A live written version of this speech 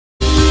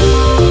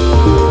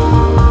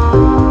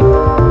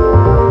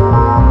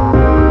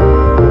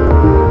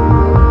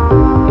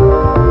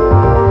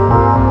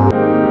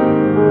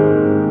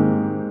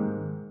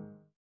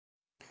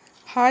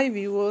Hi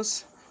viewers,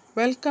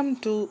 welcome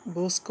to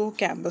Bosco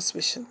Campus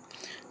Vision.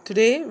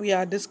 Today we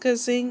are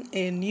discussing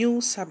a new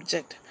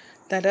subject,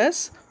 that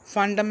is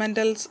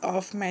Fundamentals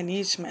of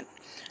Management,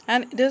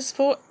 and it is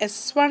for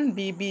S1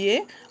 BBA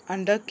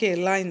under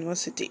Kerala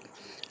University.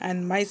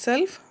 And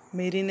myself,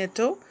 Mary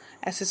Netto,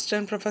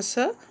 Assistant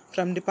Professor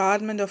from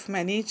Department of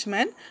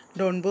Management,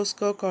 Don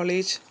Bosco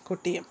College,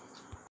 Kottayam.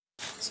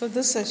 So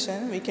this session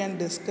we can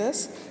discuss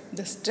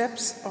the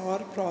steps or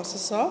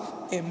process of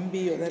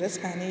MBO, that is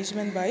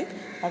management by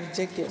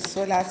objectives.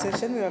 So last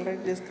session we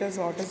already discussed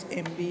what is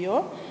MBO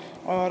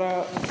or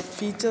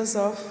features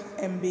of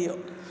MBO.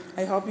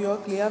 I hope you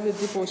are clear with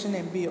the portion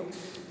MBO.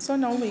 So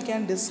now we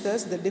can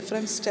discuss the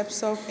different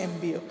steps of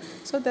MBO.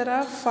 So there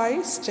are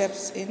 5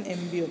 steps in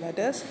MBO, that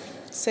is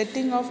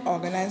setting of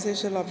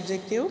organizational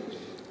objective,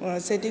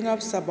 setting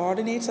of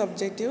subordinates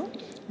objective,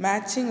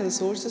 matching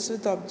resources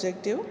with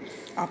objective,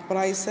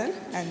 appraisal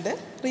and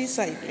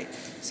recycling.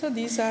 So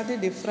these are the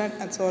different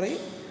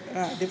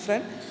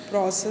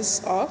process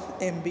of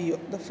MBO.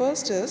 The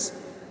first is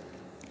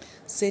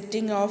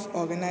setting of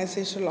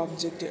organizational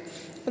objective.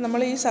 ഇപ്പോൾ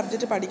നമ്മൾ ഈ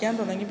subject പഠിക്കാൻ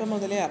തുടങ്ങിയപ്പോൾ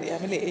മുതലേ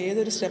അറിയാമല്ലേ,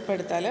 ഏതൊരു step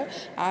എടുത്താൽ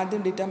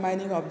ആദ്യം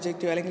determining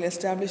objective അല്ലെങ്കിൽ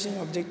എസ്റ്റാബ്ലിഷിങ്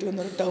ഒബ്ജക്റ്റീവ്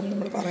എന്നൊരു ടേം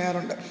നമ്മൾ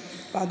പറയാറുണ്ട്.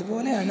 അപ്പോൾ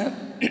അതുപോലെയാണ്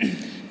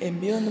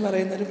MBO എന്ന്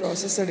പറയുന്നൊരു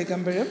പ്രോസസ്സ്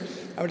എടുക്കുമ്പോഴും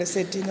അവിടെ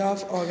സെറ്റിംഗ്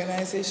ഓഫ്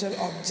ഓർഗനൈസേഷണൽ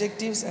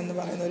ഒബ്ജക്റ്റീവ്സ് എന്ന്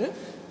പറയുന്നൊരു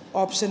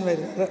ഓപ്ഷൻ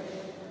വരുന്നത്.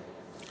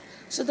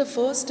 So the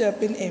first step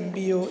in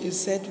MBO is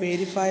set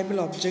verifiable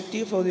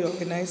objective for the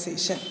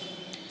organization.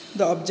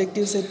 The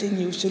objective setting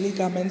usually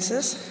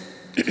commences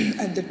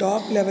at the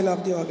top level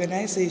of the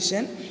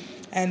organization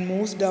and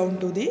moves down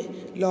to the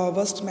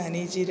lowest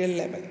managerial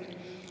level.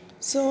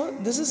 So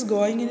this is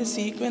going in a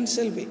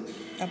sequential way.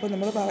 അപ്പോൾ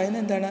നമ്മൾ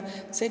പറയുന്നത് എന്താണ്,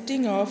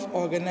 setting of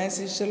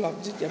organisational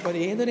objective. അപ്പോൾ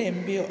ഏതൊരു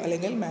MBO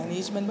അല്ലെങ്കിൽ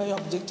management by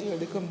objective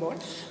എടുക്കുമ്പോൾ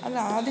അതിൽ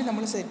ആദ്യം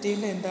നമ്മൾ സെറ്റ്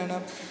ചെയ്യേണ്ടത് എന്താണ്,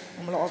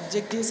 നമ്മൾ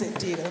ഒബ്ജക്റ്റീവ്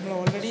സെറ്റ് ചെയ്യുക. നമ്മൾ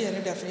ഓൾറെഡി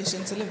അതിൻ്റെ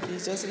ഡെഫിനേഷൻസിലും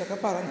ഫീച്ചേഴ്സിലൊക്കെ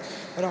പറഞ്ഞു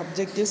ഒരു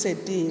ഒബ്ജക്റ്റീവ്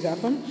സെറ്റ് ചെയ്യുക.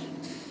 അപ്പം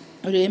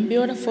ഒരു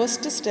MBOയുടെ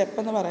ഫസ്റ്റ് സ്റ്റെപ്പ്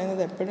എന്ന്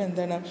പറയുന്നത് എപ്പോഴും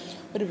എന്താണ്,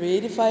 ഒരു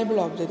വെരിഫയബിൾ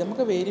ഒബ്ജക്റ്റ്,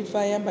 നമുക്ക്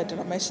വെരിഫൈ ചെയ്യാൻ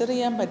പറ്റണം, മെഷർ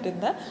ചെയ്യാൻ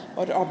പറ്റുന്ന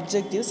ഒരു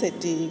ഒബ്ജക്റ്റീവ്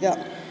സെറ്റ് ചെയ്യുക.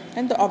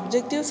 And the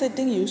objective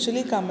setting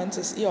usually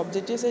commences. ഈ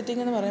ഒബ്ജക്റ്റീവ്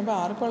സെറ്റിംഗ് എന്ന് പറയുമ്പോൾ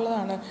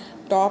ആർക്കുള്ളതാണ്,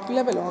 ടോപ്പ്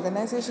ലെവൽ,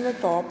 ഓർഗനൈസേഷൻ്റെ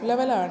ടോപ്പ്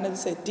ലെവലാണ് ഇത്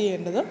സെറ്റ്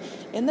ചെയ്യേണ്ടത്.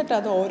 എന്നിട്ട്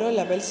അത് ഓരോ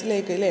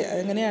ലെവൽസിലേക്ക് അല്ലേ,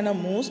 എങ്ങനെയാണ്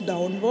moves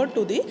downward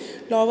to the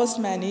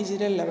lowest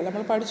managerial level.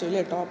 നമ്മൾ പഠിച്ചു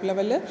അല്ലേ, ടോപ്പ്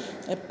ലെവലിൽ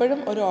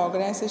എപ്പോഴും ഒരു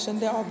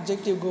ഓർഗനൈസേഷൻ്റെ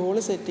ഒബ്ജക്റ്റീവ് ഗോൾ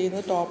സെറ്റ്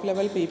ചെയ്യുന്നത് ടോപ്പ്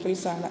ലെവൽ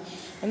പീപ്പിൾസാണ്.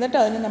 എന്നിട്ട്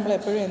അതിന് നമ്മൾ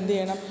എപ്പോഴും എന്ത്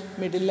ചെയ്യണം,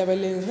 മിഡിൽ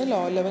ലെവലിൽ നിന്ന്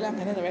ലോ ലെവൽ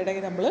അങ്ങനെ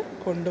വേണമെങ്കിൽ നമ്മൾ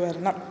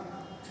കൊണ്ടുവരണം.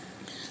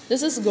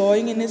 This is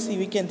going in A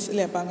sequence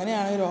അല്ലേ. അപ്പോൾ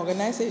അങ്ങനെയാണ് ഒരു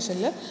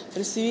ഓർഗനൈസേഷനിൽ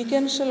ഒരു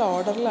സീക്വൻഷ്യൽ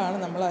ഓർഡറിലാണ്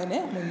നമ്മൾ അതിനെ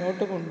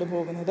മുന്നോട്ട്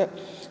കൊണ്ടുപോകുന്നത്.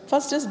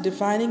 First is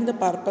defining the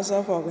purpose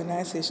of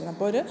organisation.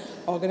 അപ്പോൾ ഒരു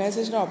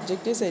ഓർഗനൈസേഷൻ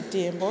ഒബ്ജക്റ്റീവ് സെറ്റ്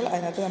ചെയ്യുമ്പോൾ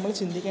അതിനകത്ത് നമ്മൾ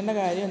ചിന്തിക്കേണ്ട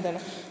കാര്യം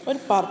എന്താണ്, ഒരു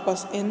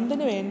പർപ്പസ്,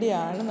 എന്തിനു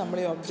വേണ്ടിയാണ് നമ്മൾ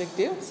ഈ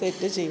ഒബ്ജക്റ്റീവ്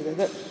സെറ്റ്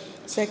ചെയ്തത്.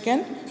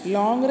 Second,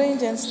 long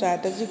range and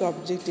strategic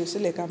objectives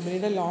അല്ലേ.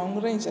 കമ്പനിയുടെ ലോങ്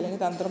റേഞ്ച് അല്ലെങ്കിൽ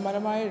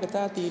തന്ത്രപരമായി എടുത്ത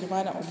ആ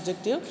തീരുമാനം,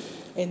 ഒബ്ജക്റ്റീവ്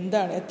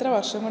എന്താണ്, എത്ര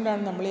വർഷം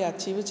കൊണ്ടാണ് നമ്മൾ ഈ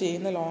അച്ചീവ്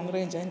ചെയ്യുന്ന ലോങ്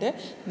റേഞ്ച്, അതിൻ്റെ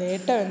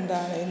നേട്ടം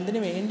എന്താണ്,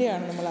 എന്തിനു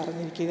വേണ്ടിയാണ് നമ്മൾ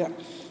അറിഞ്ഞിരിക്കുക.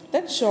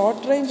 ദെൻ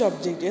ഷോർട്ട് റേഞ്ച്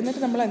ഒബ്ജക്റ്റീവ്,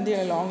 എന്നിട്ട് നമ്മൾ എന്ത്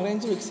ചെയ്യണം, ലോങ്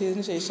റേഞ്ച് ഫിക്സ്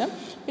ചെയ്തതിന് ശേഷം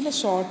പിന്നെ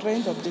ഷോർട്ട്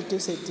റേഞ്ച്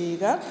ഒബ്ജക്റ്റീവ് സെറ്റ്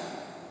ചെയ്യുക,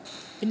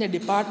 പിന്നെ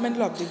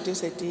ഡിപ്പാർട്ട്മെൻറ്റൽ ഒബ്ജക്റ്റീവ്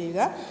സെറ്റ് ചെയ്യുക,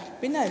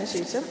 പിന്നെ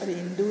അതിനുശേഷം ഒരു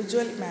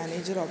ഇൻഡിവിജ്വൽ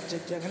മാനേജർ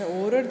ഒബ്ജക്റ്റീവ്. അങ്ങനെ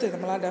ഓരോരുത്തരും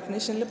നമ്മൾ ആ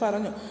ഡെഫിനേഷനിൽ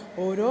പറഞ്ഞു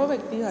ഓരോ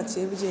വ്യക്തിയും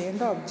അച്ചീവ്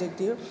ചെയ്യേണ്ട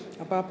ഒബ്ജക്റ്റീവ്.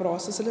 അപ്പോൾ ആ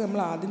പ്രോസസ്സിൽ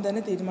നമ്മൾ ആദ്യം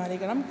തന്നെ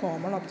തീരുമാനിക്കണം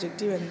കോമൺ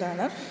ഒബ്ജക്റ്റീവ്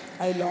എന്താണ്,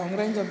 അത് ലോങ്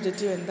റേഞ്ച്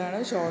ഒബ്ജക്റ്റീവ് എന്താണ്,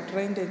 ഷോർട്ട്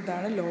റേഞ്ച്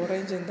എന്താണ്, ലോ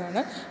റേഞ്ച് എന്താണ്,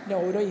 പിന്നെ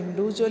ഓരോ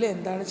ഇൻഡിവിജ്വലി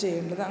എന്താണ്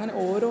ചെയ്യേണ്ടത്. അങ്ങനെ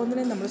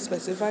ഓരോന്നിനെയും നമ്മൾ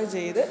സ്പെസിഫൈ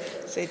ചെയ്ത്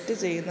സെറ്റ്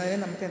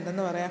ചെയ്യുന്നതിന് നമുക്ക്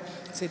എന്തെന്ന് പറയാം,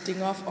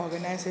 സെറ്റിംഗ് ഓഫ്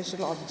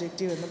ഓർഗനൈസേഷണൽ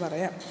ഒബ്ജക്റ്റീവ് എന്ന്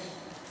പറയാം.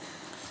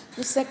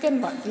 ഈ സെക്കൻഡ്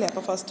വൺ അല്ലേ.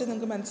 അപ്പോൾ ഫസ്റ്റ്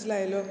നിങ്ങൾക്ക്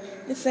മനസ്സിലായല്ലോ.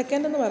 ഈ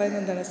സെക്കൻഡ് എന്ന്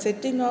പറയുന്നത് എന്താണ്,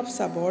 സെറ്റിംഗ് ഓഫ്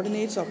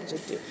സബോർഡിനേറ്റ്സ്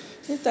ഒബ്ജക്റ്റീവ്.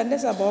 ഈ തൻ്റെ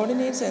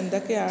സബോർഡിനേറ്റ്സ്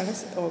എന്തൊക്കെയാണ്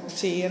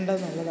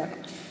ചെയ്യേണ്ടതെന്നുള്ളതാണ്.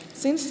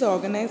 Since the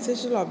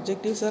organisational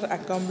objectives R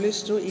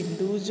accomplished to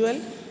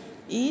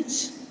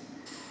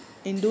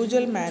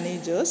individual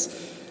managers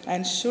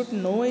and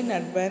should know in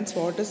advance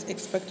what is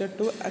expected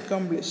to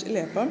accomplish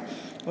അല്ലേ. അപ്പം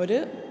ഒരു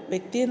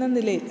വ്യക്തി എന്ന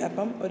നിലയിൽ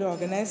അപ്പം ഒരു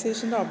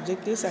ഓർഗനൈസേഷൻ്റെ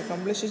ഒബ്ജക്റ്റീവ്സ്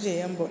അക്കംപ്ലിഷ്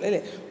ചെയ്യുമ്പോൾ അല്ലേ,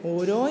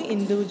 ഓരോ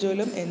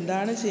ഇൻഡിവിജ്വലും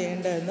എന്താണ്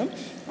ചെയ്യേണ്ടതെന്നും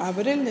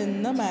അവരിൽ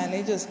നിന്ന്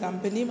മാനേജേഴ്സ്,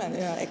 കമ്പനി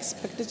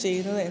എക്സ്പെക്റ്റ്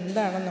ചെയ്യുന്നത്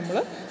എന്താണെന്ന് നമ്മൾ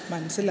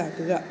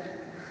മനസ്സിലാക്കുക.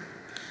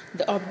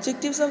 The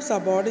objectives of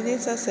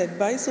subordinates are set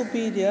by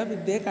superior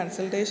with their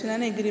consultation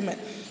and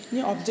agreement.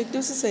 ഇനി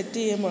ഒബ്ജക്റ്റീവ്സ് സെറ്റ്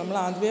ചെയ്യുമ്പോൾ നമ്മൾ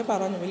ആദ്യമേ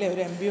പറഞ്ഞു ഇല്ലേ,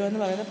 ഒരു MBO എന്ന്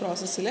പറയുന്ന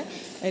പ്രോസസ്സിൽ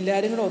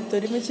എല്ലാവരും കൂടെ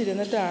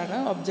ഒത്തൊരുമിച്ചിരുന്നിട്ടാണ്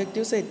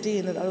ഒബ്ജക്റ്റീവ് സെറ്റ്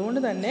ചെയ്യുന്നത്. അതുകൊണ്ട്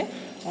തന്നെ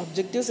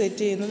ഒബ്ജക്റ്റീവ്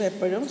സെറ്റ് ചെയ്യുന്നത്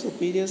എപ്പോഴും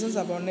സുപ്പീരിയേഴ്സും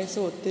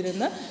സബോർഡിനേറ്റ്സും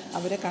ഒത്തിരുന്ന്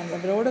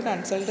അവരോട്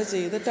കൺസൾട്ട്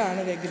ചെയ്തിട്ടാണ്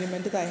ഒരു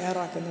എഗ്രിമെൻറ്റ്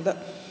തയ്യാറാക്കുന്നത്.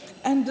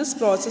 And this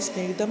process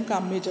make them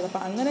committed.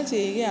 അപ്പോൾ അങ്ങനെ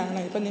ചെയ്യുകയാണ്.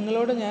 ഇപ്പം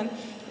നിങ്ങളോട് ഞാൻ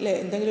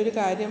എന്തെങ്കിലും ഒരു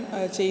കാര്യം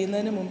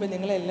ചെയ്യുന്നതിന് മുമ്പ്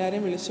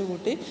നിങ്ങളെല്ലാവരെയും വിളിച്ചു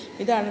കൂട്ടി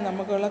ഇതാണ്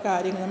നമുക്കുള്ള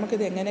കാര്യങ്ങൾ,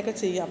 നമുക്കിത് എങ്ങനെയൊക്കെ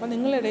ചെയ്യാം. അപ്പോൾ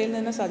നിങ്ങളിടയിൽ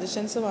നിന്ന്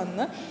സജഷൻസ്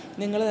വന്ന്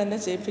നിങ്ങൾ തന്നെ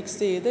ഫിക്സ്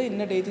ചെയ്ത്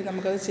ഇന്ന ഡേറ്റിൽ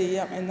നമുക്കത്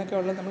ചെയ്യാം എന്നൊക്കെ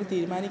ഉള്ളത് നമ്മൾ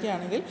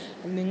തീരുമാനിക്കുകയാണെങ്കിൽ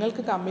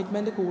നിങ്ങൾക്ക്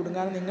കമ്മിറ്റ്മെൻറ്റ് കൂടും.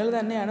 കാരണം നിങ്ങൾ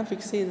തന്നെയാണ്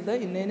ഫിക്സ് ചെയ്തത്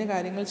ഇന്ന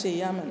കാര്യങ്ങൾ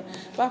ചെയ്യാമെന്ന്.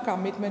 അപ്പോൾ ആ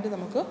കമ്മിറ്റ്മെൻറ്റ്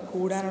നമുക്ക്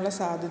കൂടാനുള്ള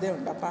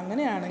സാധ്യതയുണ്ട്. അപ്പോൾ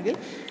അങ്ങനെയാണെങ്കിൽ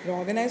ഒരു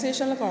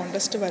ഓർഗനൈസേഷനിൽ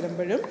കോൺടെസ്റ്റ്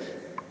വരുമ്പോഴും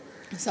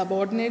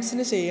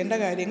സബോർഡിനേറ്റ്സിന് ചെയ്യേണ്ട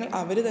കാര്യങ്ങൾ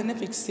അവർ തന്നെ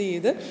ഫിക്സ്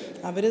ചെയ്ത്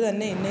അവർ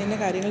തന്നെ ഇന്ന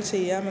കാര്യങ്ങൾ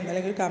ചെയ്യാമെന്ന്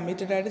അല്ലെങ്കിൽ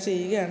കമ്മിറ്റഡായിട്ട്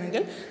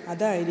ചെയ്യുകയാണെങ്കിൽ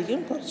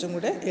അതായിരിക്കും കുറച്ചും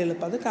കൂടെ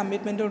എളുപ്പം. അത്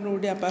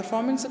കമ്മിറ്റ്മെൻറ്റോടുകൂടി ആ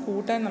പെർഫോമൻസ്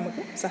കൂട്ടാൻ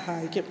നമുക്ക്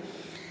സഹായിക്കും.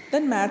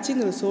 Then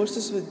matching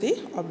resources with the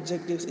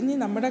objectives. ഇനി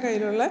നമ്മുടെ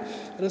കയ്യിലുള്ള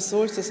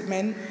റിസോഴ്സസ്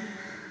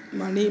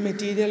മണി,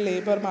 മെറ്റീരിയൽ,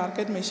 ലേബർ,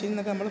 മാർക്കറ്റ്, മെഷീൻ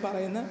എന്നൊക്കെ നമ്മൾ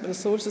പറയുന്ന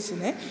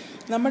റിസോഴ്സസിനെ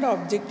നമ്മുടെ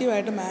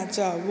ഒബ്ജക്റ്റീവായിട്ട്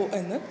മാച്ച് ആവുമോ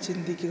എന്ന്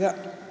ചിന്തിക്കുക.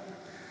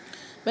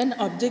 When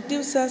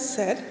objectives are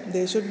set,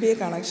 there should be a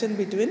connection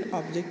between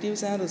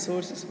objectives and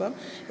resources. ഇപ്പം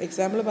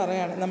എക്സാമ്പിൾ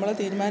പറയുകയാണ്, നമ്മൾ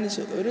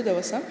തീരുമാനിച്ചു ഒരു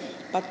ദിവസം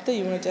 10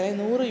 യൂണിറ്റ് അല്ലെങ്കിൽ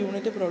 100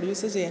 യൂണിറ്റ്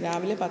പ്രൊഡ്യൂസ് ചെയ്യാൻ.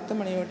 രാവിലെ 10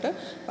 മണി തൊട്ട്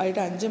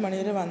വൈകിട്ട് 5 മണി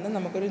വരെ വന്ന്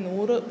നമുക്കൊരു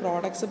 100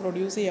 പ്രോഡക്ട്സ്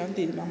പ്രൊഡ്യൂസ് ചെയ്യാൻ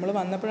തീരുമാനം. നമ്മൾ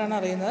വന്നപ്പോഴാണ്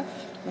അറിയുന്നത്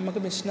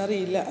നമുക്ക് മെഷീനറി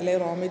ഇല്ല,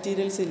 അല്ലെങ്കിൽ റോ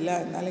മെറ്റീരിയൽസ് ഇല്ല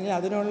എന്ന്, അല്ലെങ്കിൽ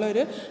അതിനുള്ള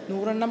ഒരു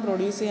 100 എണ്ണം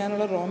പ്രൊഡ്യൂസ്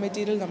ചെയ്യാനുള്ള റോ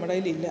മെറ്റീരിയൽ നമ്മുടെ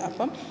കയ്യിലില്ല.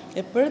 അപ്പം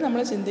എപ്പോഴും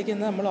നമ്മൾ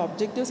ചിന്തിക്കുന്നത് നമ്മൾ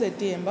ഒബ്ജക്റ്റീവ്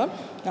സെറ്റ് ചെയ്യുമ്പം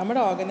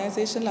നമ്മുടെ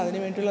ഓർഗനൈസേഷനിൽ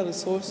അതിന് വേണ്ടിയുള്ള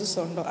റിസോഴ്സസ്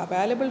ഉണ്ടോ,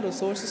 അവൈലബിൾ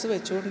റിസോഴ്സസ്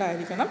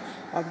വെച്ചുകൊണ്ടായിരിക്കണം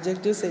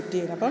ഒബ്ജക്റ്റീവ് സെറ്റ്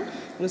ചെയ്യണം. അപ്പം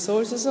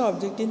റിസോഴ്സസും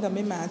ഒബ്ജക്റ്റീവും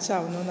തമ്മിൽ മാച്ച്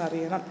ആവുന്നു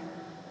അറിയണം.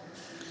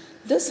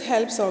 This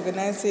helps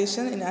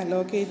organization in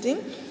allocating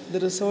the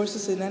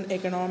resources in an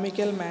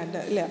economical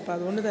manner. അല്ലേ? അപ്പോൾ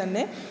അതുകൊണ്ട്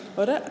തന്നെ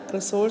ഒരു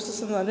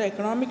റിസോഴ്സസ് എന്ന് പറഞ്ഞാൽ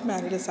എക്കണോമിക്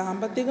മാനറിൽ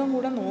സാമ്പത്തികം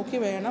കൂടെ നോക്കി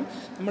വേണം.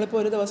 നമ്മളിപ്പോൾ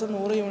ഒരു ദിവസം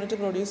 100 യൂണിറ്റ്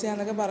പ്രൊഡ്യൂസ്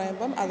ചെയ്യാമെന്നൊക്കെ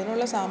പറയുമ്പം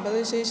അതിനുള്ള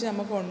സാമ്പത്തിക ശേഷി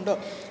നമുക്കുണ്ടോ,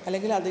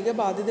 അല്ലെങ്കിൽ അധിക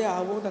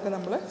ബാധ്യതയാവുമോ എന്നൊക്കെ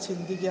നമ്മൾ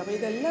ചിന്തിക്കുക. അപ്പോൾ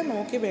ഇതെല്ലാം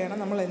നോക്കി വേണം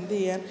നമ്മൾ എന്ത്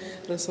ചെയ്യാൻ,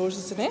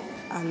 റിസോഴ്സസിനെ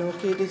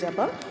അലോക്കേറ്റ് ചെയ്യുക.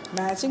 അപ്പം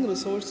മാച്ചിങ്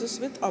റിസോഴ്സസ്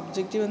വിത്ത്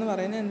ഒബ്ജക്റ്റീവ് എന്ന്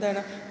പറയുന്നത്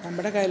എന്താണ്,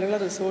 നമ്മുടെ കയ്യിലുള്ള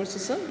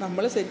റിസോഴ്സസും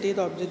നമ്മൾ സെറ്റ്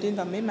ചെയ്ത ഒബ്ജക്റ്റീവും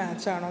തമ്മിൽ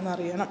മാച്ച് ആണോ എന്ന്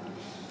അറിയണം.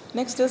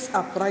 Next is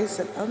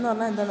appraisal. അതെന്ന്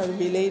പറഞ്ഞാൽ എന്താണ്, ഒരു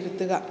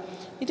വിലയിരുത്തുക.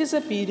 It is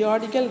A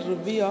periodical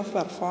review of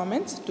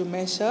performance to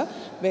measure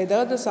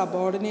whether the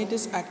subordinate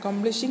is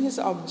accomplishing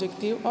his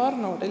objective or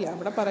not. ഇല്ല,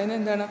 അവിടെ പറയുന്നത്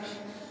എന്താണ്,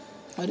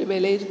 ഒരു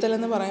വിലയിരുത്തൽ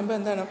എന്ന് പറയുമ്പോൾ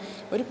എന്താണ്,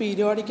 ഒരു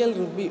പീരിയോഡിക്കൽ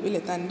റിവ്യൂ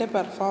ഇല്ലേ, തൻ്റെ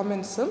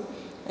പെർഫോമൻസും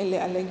ഇല്ലേ,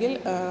 അല്ലെങ്കിൽ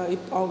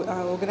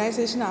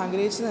ഓർഗനൈസേഷൻ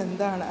ആഗ്രഹിച്ചത്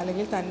എന്താണ്,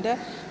 അല്ലെങ്കിൽ തൻ്റെ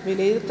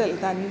വിലയിരുത്തൽ,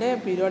 തൻ്റെ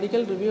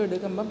പീരിയോഡിക്കൽ റിവ്യൂ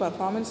എടുക്കുമ്പോൾ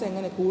പെർഫോമൻസ്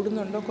എങ്ങനെ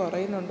കൂടുന്നുണ്ടോ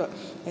കുറയുന്നുണ്ടോ,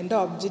 എൻ്റെ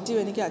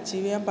ഒബ്ജക്റ്റീവ് എനിക്ക്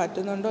അച്ചീവ് ചെയ്യാൻ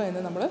പറ്റുന്നുണ്ടോ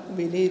എന്ന് നമ്മൾ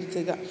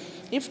വിലയിരുത്തുക.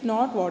 If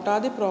not, what are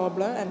the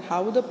problem and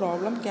how the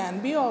problem can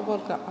be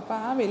overcome. അപ്പോൾ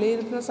ആ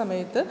വിലയിരുത്തുന്ന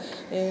സമയത്ത്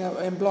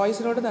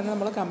എംപ്ലോയീസിനോട് തന്നെ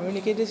നമ്മൾ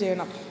കമ്മ്യൂണിക്കേറ്റ്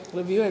ചെയ്യണം.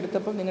 റിവ്യൂ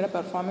എടുത്തപ്പോൾ നിങ്ങളുടെ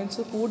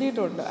പെർഫോമൻസ്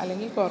കൂടിയിട്ടുണ്ട്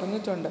അല്ലെങ്കിൽ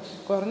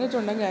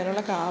കുറഞ്ഞിട്ടുണ്ടെങ്കിൽ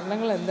അതിനുള്ള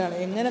കാരണങ്ങൾ എന്താണ്,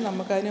 എങ്ങനെ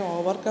നമുക്കതിനെ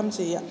ഓവർകം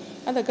ചെയ്യാം,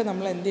 അതൊക്കെ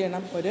നമ്മൾ എന്ത്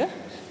ചെയ്യണം, ഒരു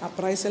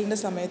അപ്രൈസലിൻ്റെ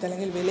സമയത്ത്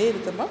അല്ലെങ്കിൽ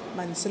വിലയിരുത്തുമ്പോൾ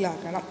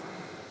മനസ്സിലാക്കണം.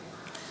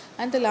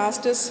 And the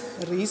last is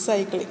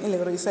recycling.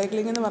 അല്ലേ,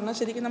 റീസൈക്ലിംഗ് എന്ന് പറഞ്ഞാൽ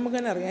ശരിക്കും നമുക്ക്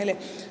തന്നെ അറിയാം അല്ലേ,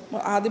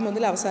 ആദ്യം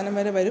മുതൽ അവസാനം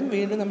വരെ വരും,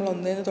 വീണ്ടും നമ്മൾ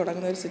ഒന്നേന്ന്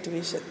തുടങ്ങുന്ന ഒരു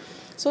situation.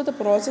 So the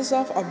process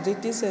of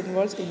objectives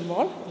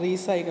involve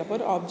recycle. അപ്പോൾ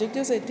ഒരു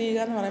ഒബ്ജക്റ്റീവ് സെറ്റ് ചെയ്യുക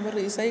എന്ന് പറയുമ്പോൾ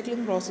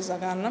റീസൈക്ലിംഗ്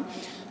പ്രോസസ്സാണ്. കാരണം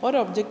ഒരു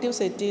ഒബ്ജക്റ്റീവ്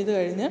സെറ്റ് ചെയ്ത്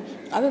കഴിഞ്ഞ്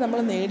അത് നമ്മൾ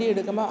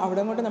നേടിയെടുക്കുമ്പോൾ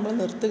അവിടെ കൊണ്ട് നമ്മൾ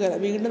നിർത്തുക,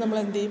 വീണ്ടും നമ്മൾ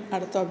എന്ത് ചെയ്യും,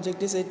 അടുത്ത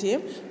ഒബ്ജക്റ്റീവ് സെറ്റ്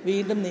ചെയ്യും,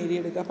 വീണ്ടും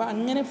നേടിയെടുക്കുക. അപ്പോൾ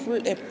അങ്ങനെ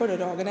എപ്പോഴും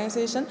ഒരു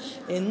ഓർഗനൈസേഷൻ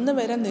എന്ന്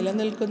വരെ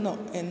നിലനിൽക്കുന്നോ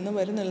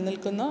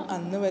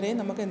അന്ന് വരെ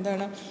നമുക്ക്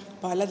എന്താണ്,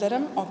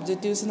 പലതരം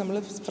ഒബ്ജക്റ്റീവ്സ് നമ്മൾ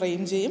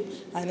ഫ്രെയിം ചെയ്യും,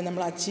 അതിനെ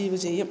നമ്മൾ അച്ചീവ്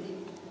ചെയ്യും.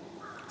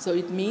 So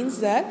it means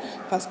that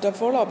first of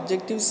all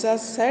objectives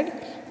are set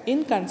in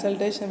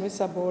consultation with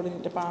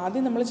subordinate. അപ്പോൾ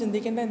ആദ്യം നമ്മൾ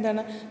ചിന്തിക്കേണ്ടത്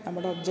എന്താണ്,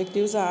 നമ്മുടെ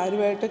ഒബ്ജക്റ്റീവ്സ്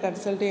ആരുമായിട്ട്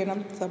കൺസൾട്ട് ചെയ്യണം,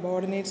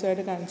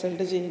 സബോർഡിനേറ്റ്സുമായിട്ട്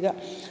കൺസൾട്ട് ചെയ്യുക.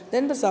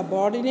 Then the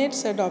subordinate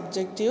set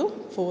objective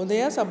for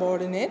their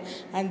subordinate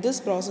and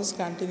this process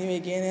continue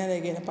again and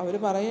again. അപ്പോൾ അവർ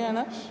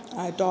പറയുകയാണ്,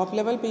 ടോപ്പ്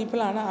ലെവൽ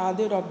പീപ്പിളാണ്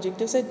ആദ്യം ഒരു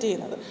ഒബ്ജക്റ്റീവ് സെറ്റ്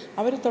ചെയ്യുന്നത്,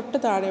 അവർ തൊട്ട്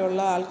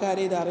താഴെയുള്ള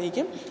ആൾക്കാരെ ഇത്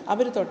അറിയിക്കും,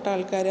 അവർ തൊട്ട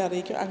ആൾക്കാരെ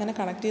അറിയിക്കും, അങ്ങനെ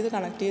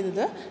കണക്ട്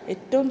ചെയ്ത്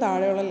ഏറ്റവും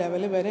താഴെയുള്ള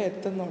ലെവൽ വരെ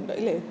എത്തുന്നുണ്ട്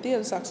ഇല്ലേ. എത്തി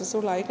അത്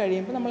സക്സസ്ഫുൾ ആയി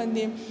കഴിയുമ്പോൾ നമ്മൾ എന്ത്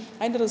ചെയ്യും,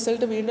 അതിൻ്റെ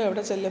റിസൾട്ട് വീണ്ടും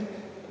എവിടെ ചെല്ലും,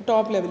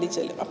 ടോപ്പ് ലെവലിൽ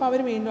ചെല്ലും. അപ്പോൾ അവർ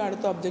വീണ്ടും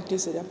അടുത്ത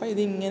ഒബ്ജക്റ്റീവ്സ് തരും. അപ്പോൾ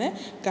ഇതിങ്ങനെ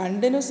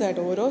കണ്ടിന്യൂസ്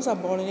ആയിട്ട് ഓരോ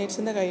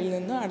സബോർഡിനേറ്റ്സിൻ്റെ കയ്യിൽ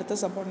നിന്ന് അടുത്ത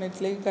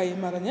സബോർഡിനേറ്റ്സിലേക്ക്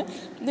കൈമറിഞ്ഞ്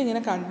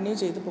ഇതിങ്ങനെ കണ്ടിന്യൂ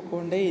ചെയ്ത്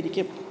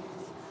പൊയ്ക്കൊണ്ടേയിരിക്കും.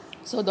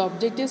 So the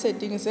objective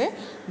setting is a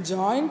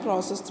joint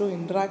process through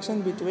interaction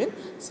between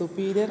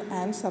superior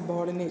and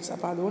subordinates.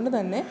 അപ്പോൾ അതുകൊണ്ട്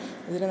തന്നെ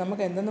ഇതിന്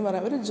നമുക്ക് എന്തെന്ന്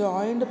പറയാം, ഒരു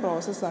ജോയിൻറ്റ്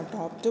പ്രോസസ്സാണ്.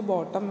 ടോപ്പ് ടു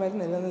ബോട്ടം വരെ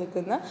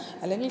നിലനിൽക്കുന്ന,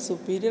 അല്ലെങ്കിൽ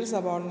സുപ്പീരിയർ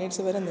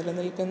സബോർഡിനേറ്റ്സ് വരെ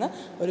നിലനിൽക്കുന്ന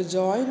ഒരു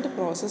ജോയിൻറ്റ്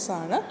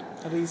പ്രോസസ്സാണ്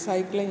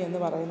റീസൈക്ലിംഗ്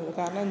എന്ന് പറയുന്നത്.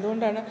 കാരണം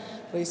എന്തുകൊണ്ടാണ്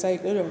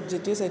ഒരു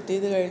ഒബ്ജക്റ്റീവ് സെറ്റ്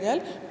ചെയ്ത് കഴിഞ്ഞാൽ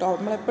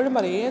നമ്മളെപ്പോഴും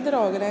പറയും, ഏതൊരു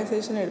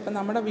ഓർഗനൈസേഷൻ എടുപ്പം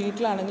നമ്മുടെ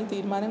വീട്ടിലാണെങ്കിൽ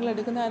തീരുമാനങ്ങൾ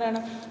എടുക്കുന്ന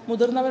ആരാണ്,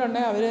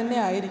 മുതിർന്നവരുണ്ടെങ്കിൽ അവർ തന്നെ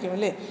ആയിരിക്കും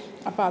അല്ലേ.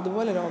 അപ്പോൾ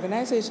അതുപോലെ ഒരു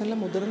ഓർഗനൈസേഷനിൽ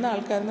മുതിർന്ന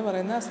ആൾക്കാരെന്ന്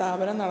പറയുന്ന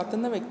സ്ഥാപനം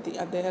നടത്തുന്ന വ്യക്തി,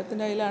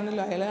 അദ്ദേഹത്തിൻ്റെ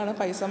കയ്യിലാണല്ലോ, അയാളാണ്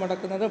പൈസ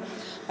മുടക്കുന്നതും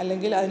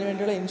അല്ലെങ്കിൽ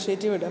അതിനുവേണ്ടിയുള്ള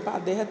ഇനിഷ്യേറ്റീവ് ഇടുക. അപ്പോൾ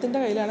അദ്ദേഹത്തിൻ്റെ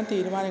കയ്യിലാണ്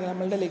തീരുമാനങ്ങൾ,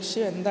 നമ്മളുടെ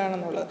ലക്ഷ്യം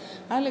എന്താണെന്നുള്ളത്.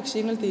 ആ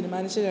ലക്ഷ്യങ്ങൾ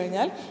തീരുമാനിച്ചു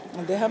കഴിഞ്ഞാൽ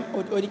അദ്ദേഹം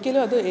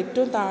ഒരിക്കലും അത്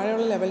ഏറ്റവും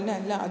താഴെയുള്ള ലെവലിനെ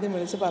അല്ല ആദ്യം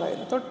വിളിച്ച്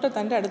പറയുന്നത്, തൊട്ട്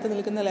തൻ്റെ അടുത്ത്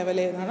നിൽക്കുന്ന ലെവൽ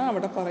ഏതാണോ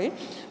അവിടെ പറയും,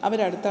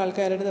 അവരടുത്ത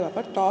ആൾക്കാരുടെ അടുത്ത്.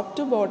 അപ്പോൾ ടോപ്പ്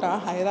ടു ബോട്ടം ആ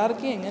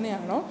ഹൈറാർക്കി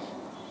എങ്ങനെയാണോ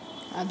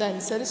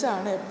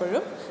അതനുസരിച്ചാണ്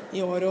എപ്പോഴും ഈ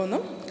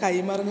ഓരോന്നും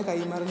കൈമറിഞ്ഞ്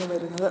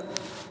വരുന്നത്.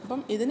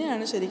 അപ്പം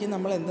ഇതിനെയാണ് ശരിക്കും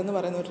നമ്മൾ എന്തെന്ന്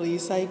പറയുന്നത്, ഒരു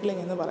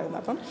റീസൈക്ലിംഗ് എന്ന് പറയുന്നത്.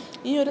 അപ്പം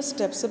ഈ ഒരു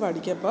സ്റ്റെപ്സ്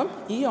പഠിക്കുമ്പം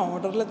ഈ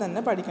ഓർഡറിൽ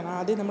തന്നെ പഠിക്കണം.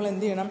 ആദ്യം നമ്മൾ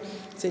എന്ത് ചെയ്യണം,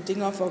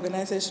 സെറ്റിംഗ് ഓഫ്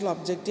ഓർഗനൈസേഷണൽ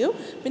ഒബ്ജക്റ്റീവ്,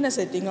 പിന്നെ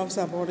സെറ്റിംഗ് ഓഫ്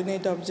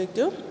സബോർഡിനേറ്റ്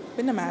ഒബ്ജക്റ്റീവ്,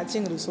 പിന്നെ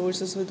മാച്ചിങ്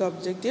റിസോഴ്സസ് വിത്ത്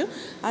ഒബ്ജക്റ്റീവ്.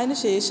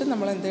 അതിനുശേഷം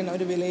നമ്മൾ എന്ത് ചെയ്യണം,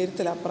 ഒരു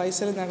വിലയിരുത്തൽ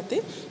അപ്രൈസൽ നടത്തി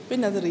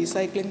പിന്നെ അത്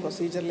റീസൈക്ലിംഗ്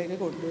പ്രൊസീജിയറിലേക്ക്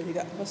കൊണ്ടുവരിക.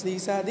 അപ്പോൾ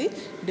these are the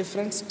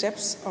different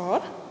steps or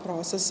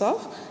process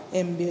of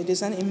MBO. It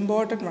is an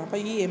important one.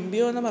 അപ്പോൾ ഈ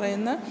MBO എന്ന്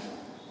പറയുന്ന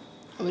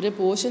ഒരു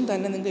പോർഷൻ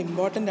തന്നെ നിങ്ങൾക്ക്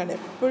ഇമ്പോർട്ടൻ്റ് ആണ്.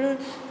 എപ്പോഴും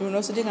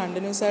യൂണിവേഴ്സിറ്റി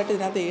കണ്ടിന്യൂസ് ആയിട്ട്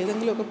ഇതിനകത്ത്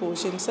ഏതെങ്കിലുമൊക്കെ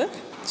പോർഷൻസ്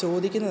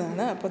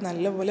ചോദിക്കുന്നതാണ്. അപ്പോൾ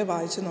നല്ലപോലെ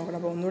വായിച്ച് നോക്കണം.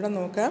 അപ്പോൾ ഒന്നുകൂടെ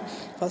നോക്കാം.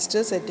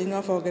 First setting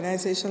of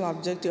organisational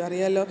objective.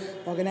 അറിയാമല്ലോ,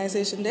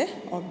 ഓർഗനൈസേഷൻ്റെ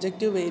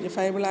ഒബ്ജക്റ്റീവ്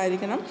വെരിഫയബിൾ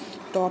ആയിരിക്കണം.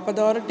 ടോപ്പ്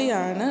അതോറിറ്റി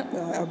ആണ്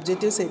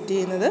ഒബ്ജക്റ്റീവ് സെറ്റ്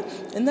ചെയ്യുന്നത്.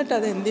 എന്നിട്ട്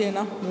അത് എന്ത്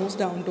ചെയ്യണം, moves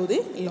down to the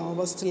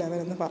lowest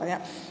level എന്ന്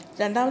പറയാം.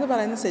 രണ്ടാമത്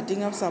പറയുന്നത്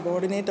സെറ്റിംഗ് ഓഫ്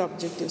സബോർഡിനേറ്റ്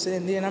ഒബ്ജക്റ്റീവ്സ്.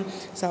 എന്ത് ചെയ്യണം,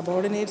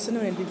 സബോർഡിനേറ്റ്സിന്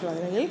വേണ്ടിയിട്ടുള്ള,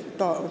 അല്ലെങ്കിൽ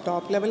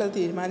ടോപ്പ് ലെവൽ അത്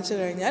തീരുമാനിച്ചു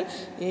കഴിഞ്ഞാൽ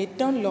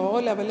ഏറ്റവും ലോ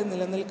ലെവലിൽ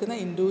നിലനിൽക്കുന്ന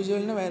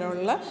ഇൻഡിവിജ്വലിന്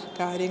വരെയുള്ള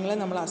കാര്യങ്ങളെ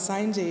നമ്മൾ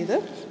അസൈൻ ചെയ്ത്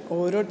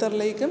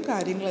ഓരോരുത്തരിലേക്കും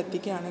കാര്യങ്ങൾ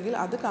എത്തിക്കുകയാണെങ്കിൽ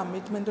അത്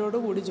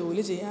കമ്മിറ്റ്മെൻറ്റോടുകൂടി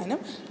ജോലി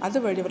ചെയ്യാനും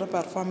അതുവഴി അവരുടെ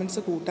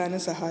പെർഫോമൻസ്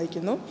കൂട്ടാനും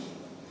സഹായിക്കുന്നു.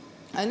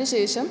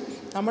 അതിനുശേഷം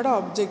നമ്മുടെ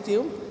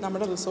ഒബ്ജക്റ്റീവും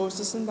നമ്മുടെ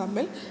റിസോഴ്സസും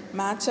തമ്മിൽ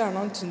മാച്ചാണോ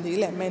എന്ന്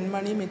ചിന്തിക്കില്ല.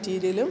 മണി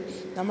മെറ്റീരിയലും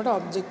നമ്മുടെ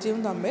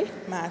ഒബ്ജക്റ്റീവും തമ്മിൽ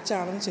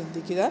മാച്ചാണെന്ന്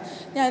ചിന്തിക്കുക.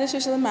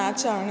 അതിനുശേഷം അത്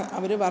മാച്ചാണ്,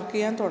 അവർ വർക്ക്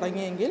ചെയ്യാൻ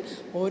തുടങ്ങിയെങ്കിൽ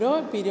ഓരോ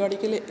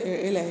പീരിയോഡിക്കൽ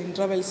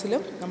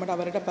ഇൻ്റർവെൽസിലും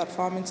അവരുടെ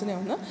പെർഫോമൻസിനെ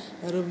ഒന്ന്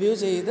റിവ്യൂ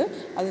ചെയ്ത്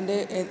അതിൻ്റെ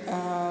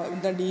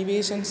എന്താ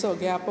ഡീവിയേഷൻസോ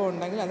ഗ്യാപ്പോ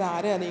ഉണ്ടെങ്കിൽ അത്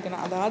ആരെ അറിയിക്കണം,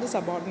 അതാത്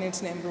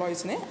സബോർഡിനേറ്റ്സിനെ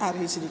എംപ്ലോയീസിനെ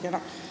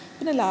അറിയിച്ചിരിക്കണം.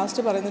 പിന്നെ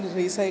ലാസ്റ്റ് പറയുന്നത്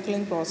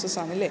റീസൈക്ലിംഗ്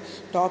പ്രോസസ്സാണ് അല്ലേ.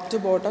 ടോപ്പ് ടു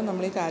ബോട്ടം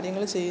നമ്മൾ ഈ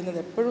കാര്യങ്ങൾ ചെയ്യുന്നത്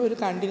എപ്പോഴും ഒരു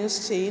കണ്ടിന്യൂസ്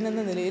ചെയിൻ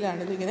എന്ന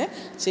നിലയിലാണ് ഇതിങ്ങനെ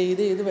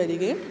ചെയ്ത്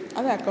വരികയും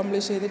അത്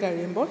അക്കംപ്ലിഷ് ചെയ്ത്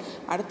കഴിയുമ്പോൾ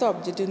അടുത്ത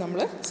ഒബ്ജക്റ്റീവ്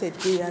നമ്മൾ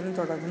സെറ്റ് ചെയ്യാനും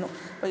തുടങ്ങുന്നു.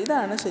 അപ്പോൾ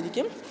ഇതാണ്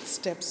ശരിക്കും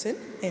steps in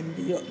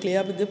MBO.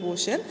 Clear with the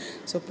portion.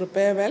 So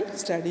prepare well,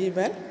 study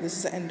well. This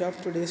is end of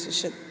today's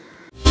session.